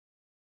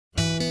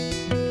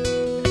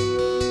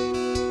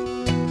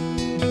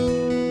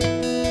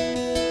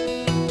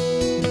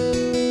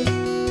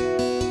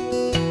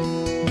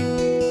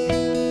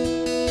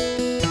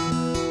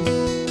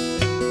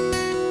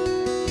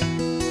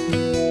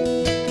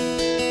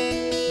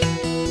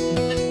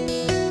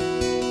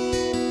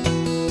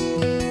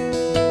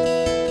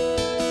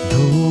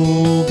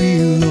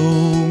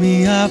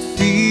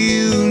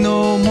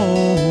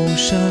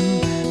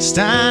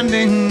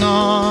standing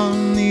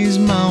on these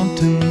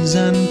mountains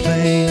and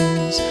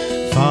plains,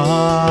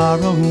 far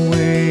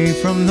away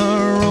from the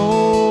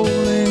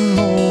rolling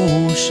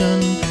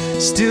ocean.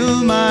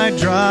 Still my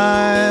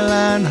dry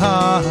land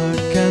heart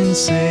can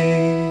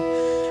say,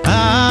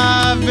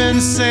 I've been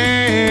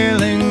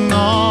sailing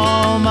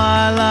all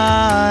my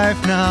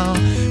life now.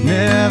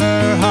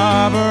 Never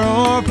harbor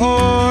or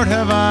port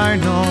have I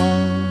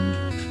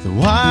known. The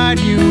wide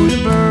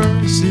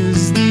universe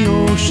is the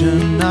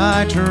ocean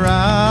I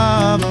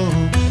travel,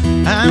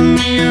 and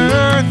the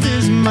earth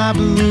is my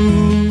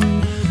blue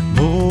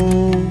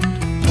boat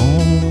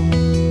home.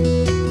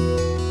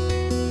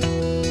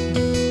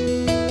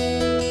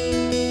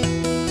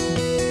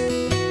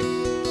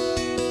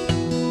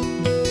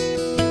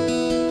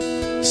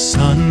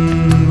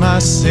 Sun, my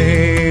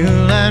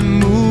sail, and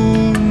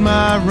moon,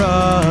 my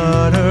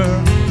rudder,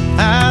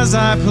 as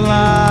I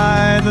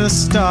ply the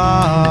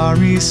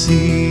starry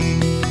sea,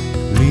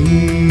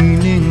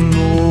 leaning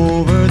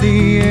over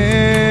the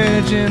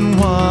edge in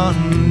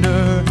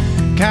wonder,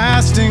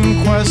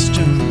 casting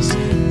questions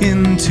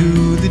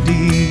into the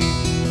deep,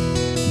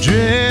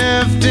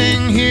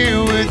 drifting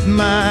here with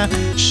my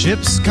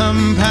ship's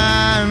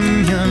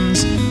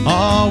companions,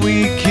 all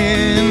we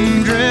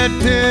kindred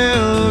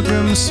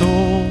pilgrim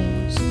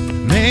souls,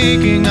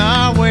 making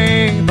our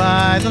way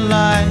by the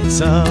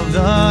lights of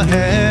the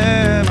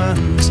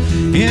heavens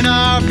in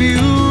our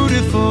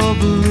beautiful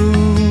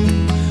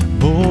blue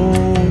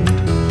boat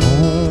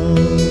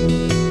home.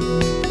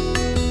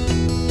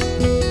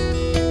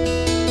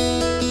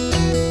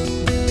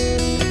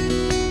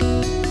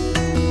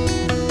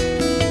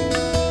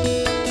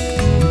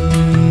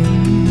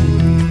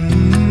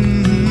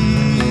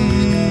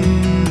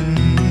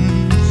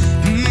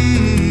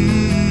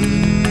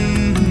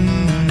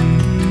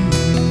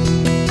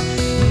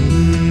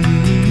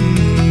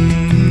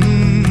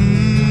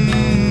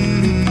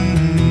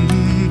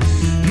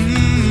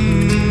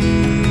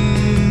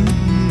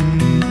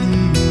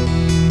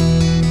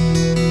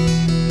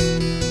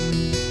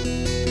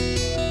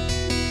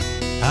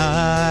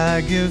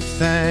 I give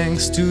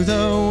thanks to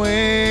the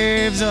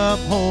waves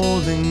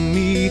upholding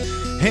me,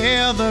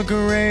 hail the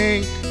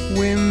great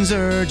winds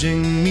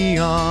urging me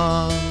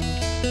on,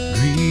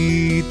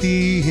 greet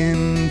the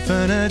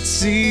infinite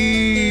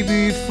sea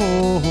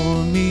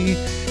before me,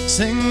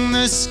 sing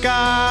the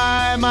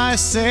sky my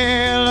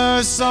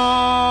sailor's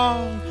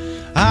song.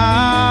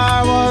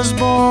 I was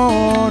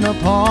born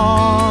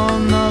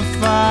upon the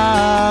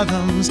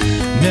fathoms,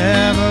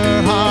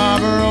 never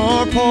harbor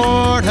or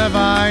port have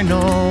I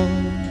known.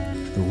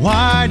 The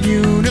wide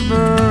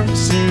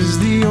universe is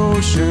the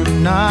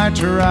ocean I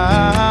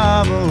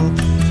travel,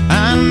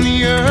 and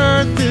the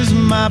earth is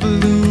my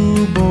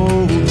blue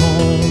boat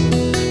home.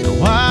 The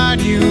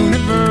wide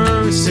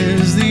universe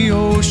is the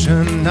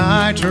ocean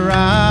I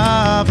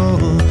travel,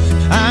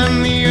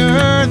 and the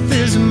earth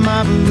is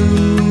my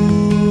blue